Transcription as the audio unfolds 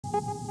¿Qué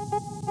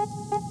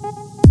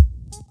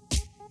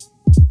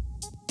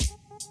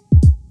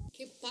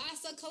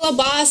pasa,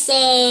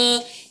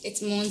 Calabasa?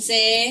 It's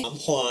Monse. I'm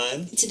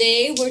Juan.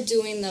 Today we're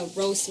doing the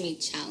Roastme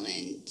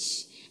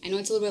challenge. I know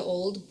it's a little bit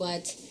old,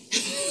 but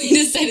we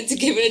decided to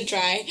give it a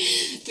try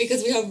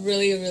because we have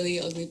really, really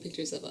ugly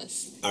pictures of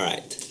us.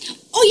 Alright.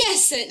 Oh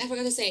yes! I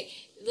forgot to say,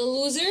 the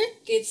loser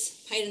gets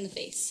pied in the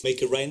face.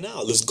 Make it right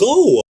now. Let's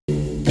go!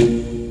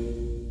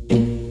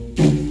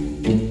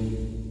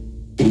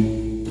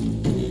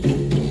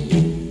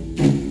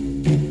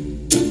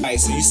 Alright,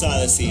 so you saw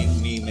the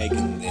scene, me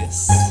making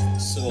this.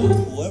 So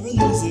whoever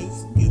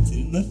loses gets it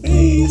in the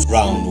face.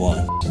 Round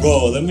one.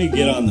 Bro, let me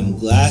get on them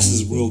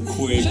glasses real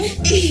quick.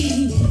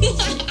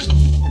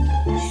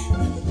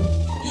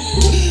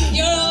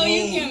 Yo,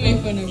 you can't make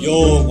fun of me.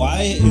 Yo,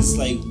 why is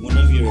like one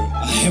of your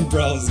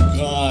eyebrows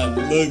gone?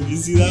 Look, you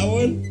see that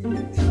one?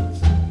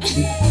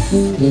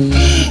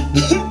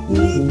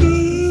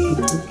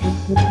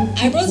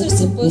 Eyebrows are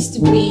supposed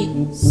to be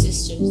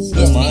sisters.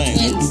 They're mine.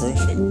 They're They're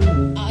perfect.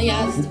 Oh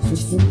yeah,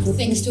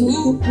 thanks to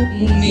who?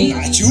 Me.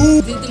 Not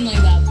you. Did them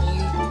like that, boy.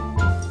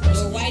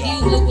 Yo, why do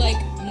you look like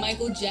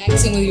Michael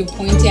Jackson with your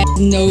pointy ass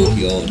nose?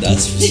 Yo,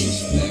 that's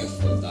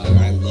disrespectful, dog.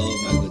 I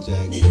love Michael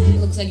Jackson. It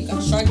looks like you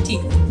got shark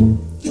teeth.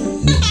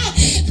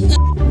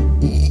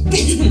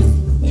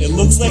 It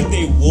looks like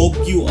they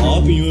woke you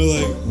up and you were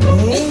like,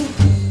 huh?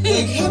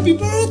 Like, happy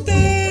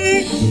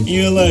birthday! And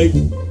you're like,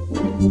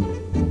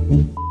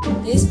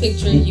 this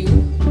picture of you.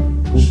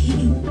 What's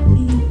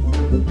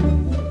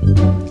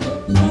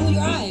wrong with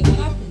your eye? What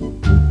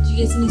happened? Did you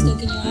get something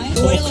stuck in your eye?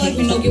 Why do you look like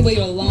Pinocchio with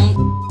your long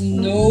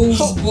nose,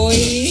 boy?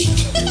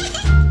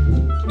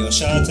 yo,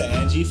 shout out to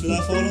Angie for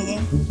that photo, though. You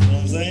know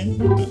what I'm saying?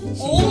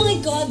 Oh my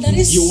god, that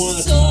is You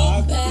wanna so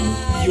talk?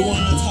 bad. You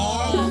wanna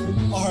talk?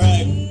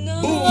 Alright.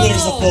 No. Boom,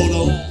 there's a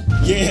photo.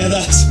 Yeah,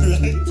 that's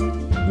right.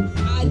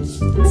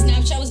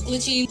 Snapchat was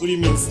glitching. What do you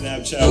mean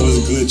Snapchat was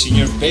glitching?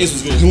 Your face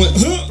was glitching. You went,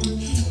 huh?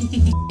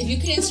 If you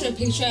could insert a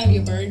picture of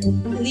your bird,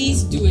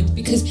 please do it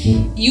because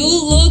you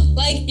look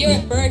like you're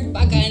a bird.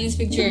 Baka in this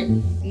picture.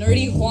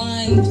 Nerdy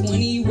Juan,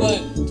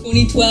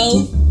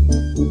 2012?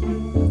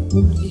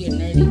 With your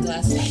nerdy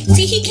glasses.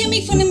 See, he can't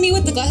make fun of me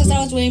with the glasses that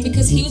I was wearing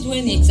because he was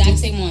wearing the exact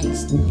same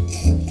ones.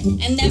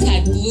 And them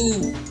had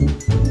glue.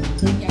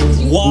 Yeah, 'cause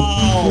you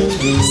Wow.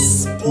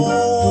 Exposed.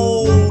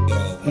 Yo,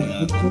 hang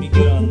on. Let me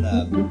get on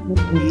that big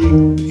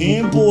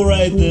pimple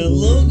right there.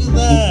 Look at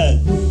that.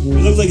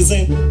 It looks like it's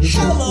saying,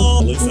 hello.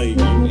 It looks like you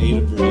ate a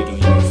burrito and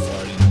you were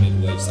farting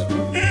midway. Just like,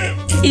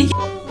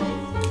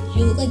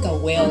 You look like a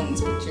whale in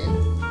this picture.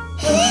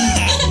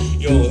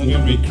 yo, let me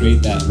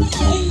recreate that.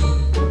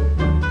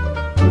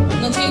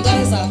 No, take your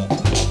glasses off.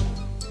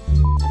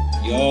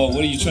 Yo, what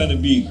are you trying to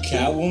be?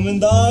 Catwoman,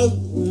 dog?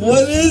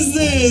 What is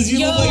this? You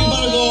look like you're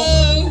about to go.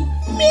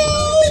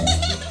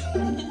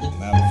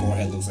 My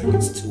forehead looks like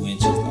it's 2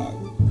 inches, dog.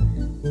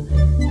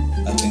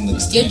 That thing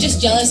looks You're tiny. just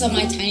jealous of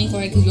my tiny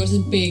forehead because yours is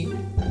big.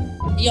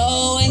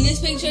 Yo, in this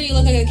picture, you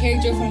look like a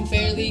character from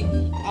Fairly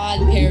Odd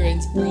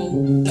Parents, bro.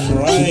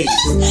 Right.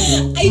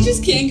 I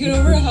just can't get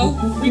over how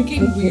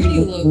freaking weird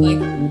you look.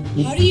 Like,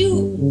 how did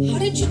you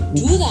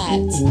do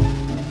that?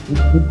 I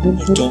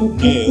don't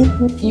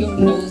know. Your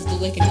nose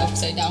look like an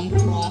upside down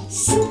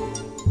cross.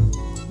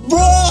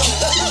 Bro!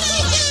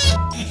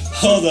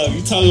 Hold up,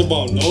 you talking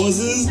about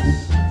noses?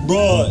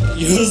 Bro,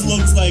 yours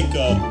looks like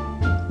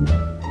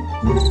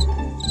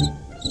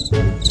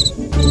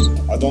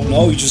I don't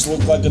know, you just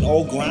look like an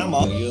old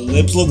grandma. Your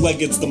lips look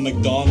like it's the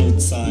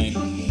McDonald's sign.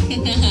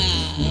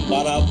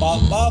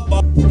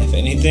 Ba-da-ba-ba-ba. If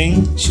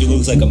anything, she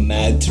looks like a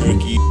mad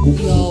turkey.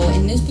 Yo,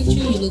 in this picture,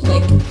 you look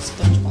like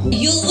SpongeBob.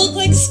 You look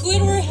like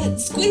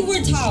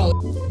Squidward's house.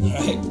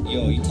 Alright,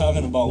 yo, you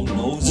talking about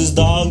noses,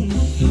 dog?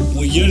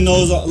 Well, your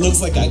nose looks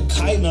like a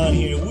kite on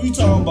here. What are you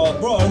talking about?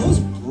 Bro, are those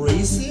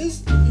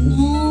braces?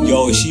 No.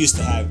 Yo, she used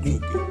to have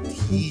crooked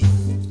teeth.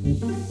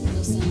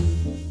 Listen,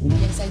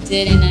 yes, I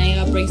did, and I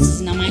got braces,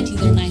 and now my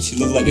teeth are nice. She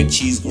looked like a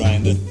cheese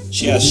grinder.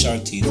 She has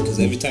shark teeth because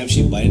every time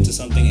she bite into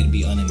something, it'd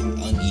be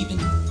uneven.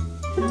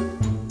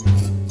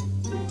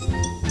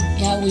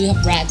 Yeah, well, you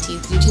have rat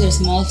teeth. Your teeth are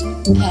small as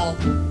hell.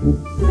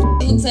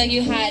 It looks like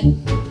you had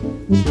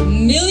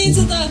millions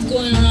of thoughts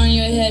going on in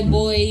your head,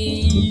 boy.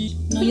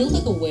 No, you look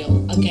like a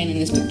whale again in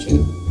this picture.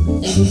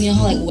 Like, you know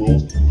how like whale.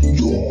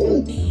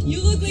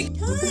 You look like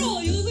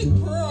Pearl. You look like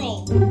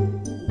Pearl.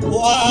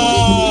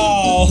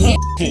 Wow!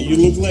 You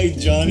look like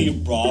Johnny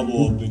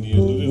Bravo up in here.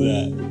 Look at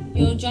that.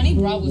 Yo, Johnny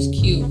Bravo's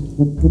cute.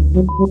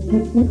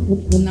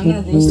 I'm not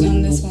gonna roast you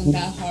on this one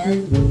that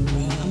hard.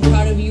 I'm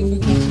proud of you for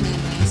catching that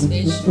nice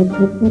fish.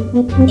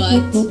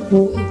 But what's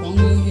wrong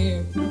with your hair?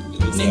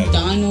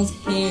 McDonald's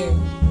hair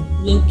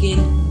looking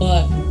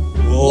butt.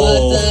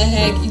 Whoa. What the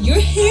heck? Your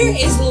hair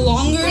is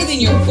longer than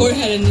your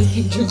forehead in this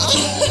picture.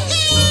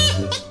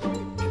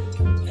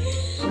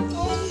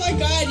 Oh my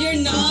god, your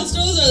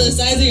nostrils are the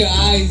size of your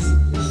eyes.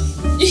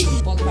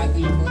 Ball crack on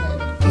your forehead.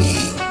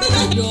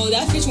 Yo,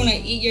 that fish when I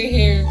eat your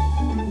hair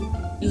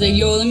is like,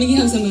 yo, let me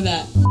have some of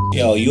that.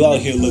 Yo, you out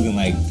here looking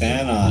like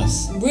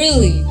Thanos.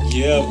 Really?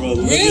 Yeah, bro.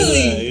 Look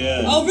Really? at that,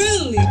 yeah. Oh,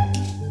 really?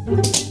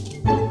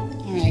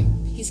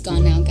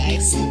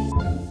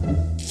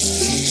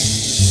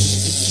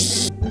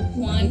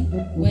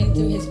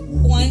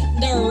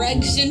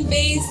 transition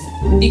phase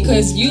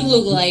because you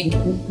look like.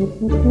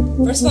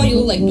 First of all, you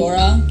look like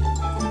Dora,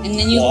 and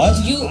then you What?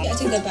 I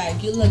take that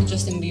back. You look like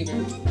Justin Bieber.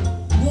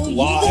 Bro, you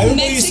Wow, look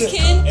everybody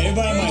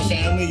everybody in my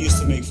family used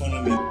to make fun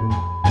of me.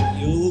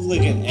 You look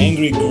like an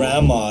angry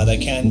grandma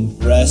that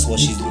can't rest while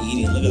she's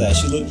eating. Look at that.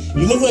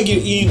 You look like you're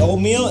eating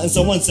oatmeal and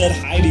someone said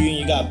hi to you and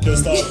you got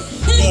pissed off.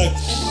 You're like,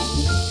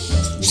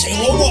 say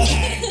one more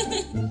time.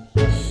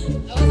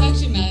 I was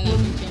actually mad at that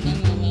picture. I'm not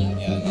gonna lie.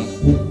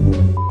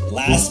 Yeah.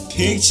 Last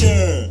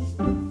picture.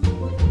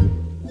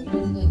 You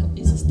look like a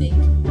piece of steak.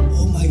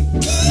 Oh my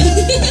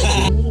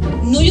god.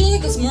 No, you look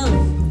like a Smurf.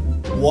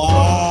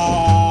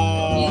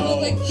 Wow. You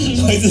look like.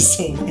 Why is this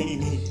so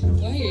veiny?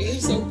 Why are your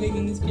ears so big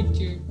in this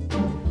picture?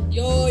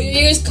 Yo, your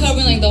ears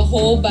covering like the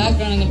whole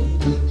background.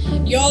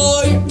 Yo.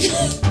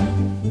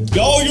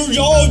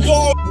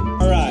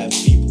 Alright,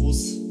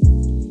 peoples.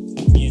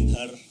 Me and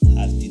her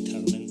have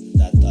determined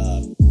that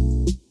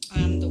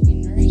I'm the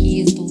winner.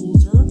 He is the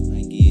loser.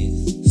 I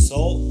guess.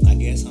 So, I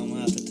guess I'm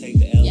gonna have to take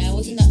the L. Yeah, I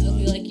wasn't that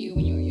ugly like you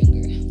when you were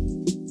younger.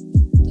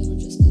 Those were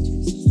just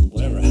filters.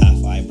 Whatever,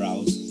 half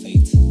eyebrows,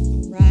 fate.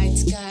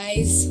 Alright,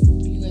 guys.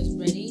 Are you guys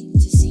ready to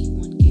see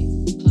one get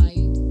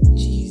pied?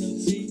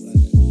 Jesus. I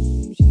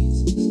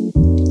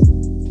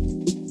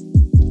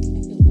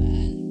feel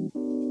bad.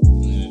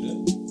 Yeah,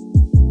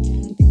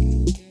 I think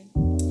I'm good.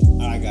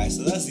 Alright guys,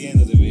 so that's the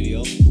end of the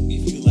video.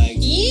 If you liked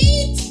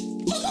Eat!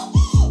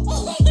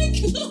 Oh my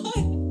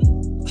god!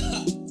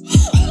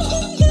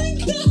 Oh my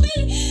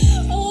god!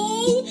 Oh my god!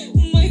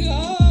 Oh my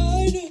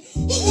god!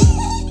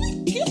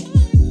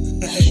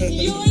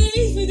 Yo, I didn't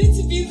expect it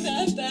to be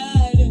that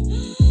bad.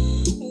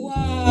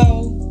 Wow.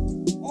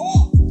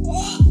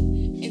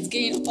 It's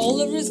getting all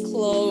over his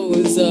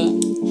clothes.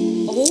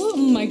 Oh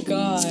my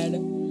god.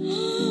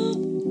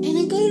 And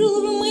I got it all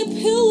over my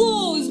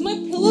pillows. My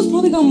pillows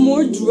probably got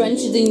more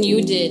drenched than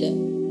you did.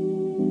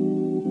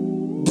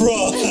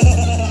 bro.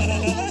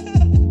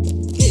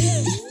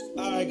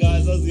 Alright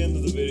guys, that's the end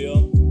of the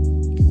video.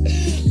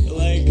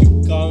 Like,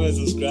 comment,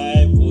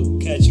 subscribe. We'll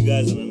catch you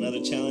guys on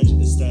another challenge.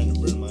 It's starting to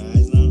burn my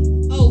eyes now.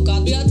 Oh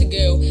god, we got to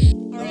go.